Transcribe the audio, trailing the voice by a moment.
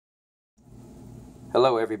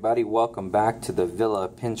Hello everybody, welcome back to the Villa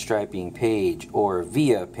Pinstriping page, or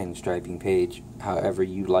Via Pinstriping page, however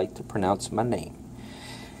you like to pronounce my name.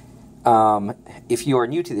 If you are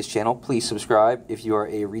new to this channel, please subscribe. If you are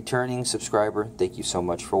a returning subscriber, thank you so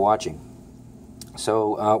much for watching.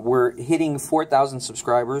 So we're hitting 4,000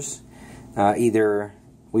 subscribers. Either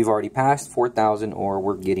we've already passed 4,000 or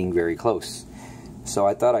we're getting very close. So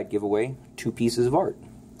I thought I'd give away 2 pieces of art.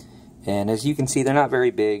 And as you can see, they're not very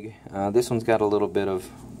big. This one's got a little bit of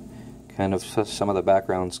kind of some of the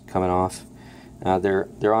backgrounds coming off.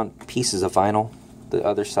 They're on pieces of vinyl. The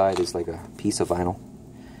other side is like a piece of vinyl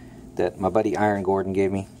that my buddy Iron Gordon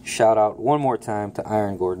gave me. Shout out one more time to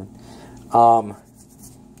Iron Gordon. So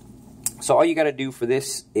all you got to do for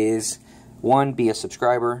this is 1, be a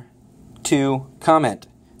subscriber. 2, comment.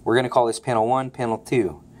 We're going to call this panel 1, panel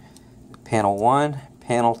 2. Panel 1,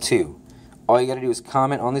 panel 2. All you got to do is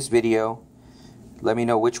comment on this video. Let me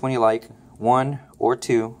know which one you like, 1 or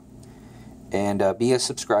 2, and be a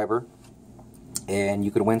subscriber, and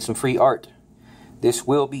you could win some free art. This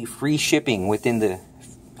will be free shipping within the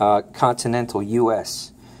continental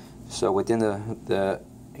U.S. So within the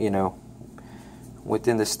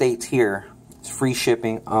within the states here, it's free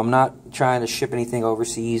shipping. I'm not trying to ship anything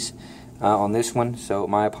overseas on this one, so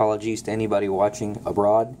my apologies to anybody watching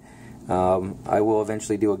abroad. I will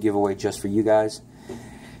eventually do a giveaway just for you guys,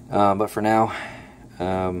 but for now,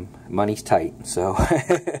 money's tight, so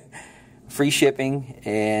free shipping,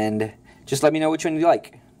 and just let me know which one you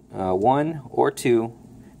like, 1 or 2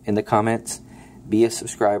 in the comments. Be a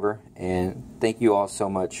subscriber, and thank you all so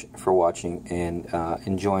much for watching and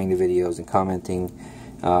enjoying the videos and commenting.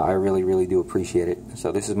 I really do appreciate it.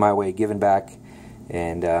 So this is my way of giving back,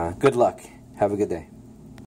 and good luck. Have a good day.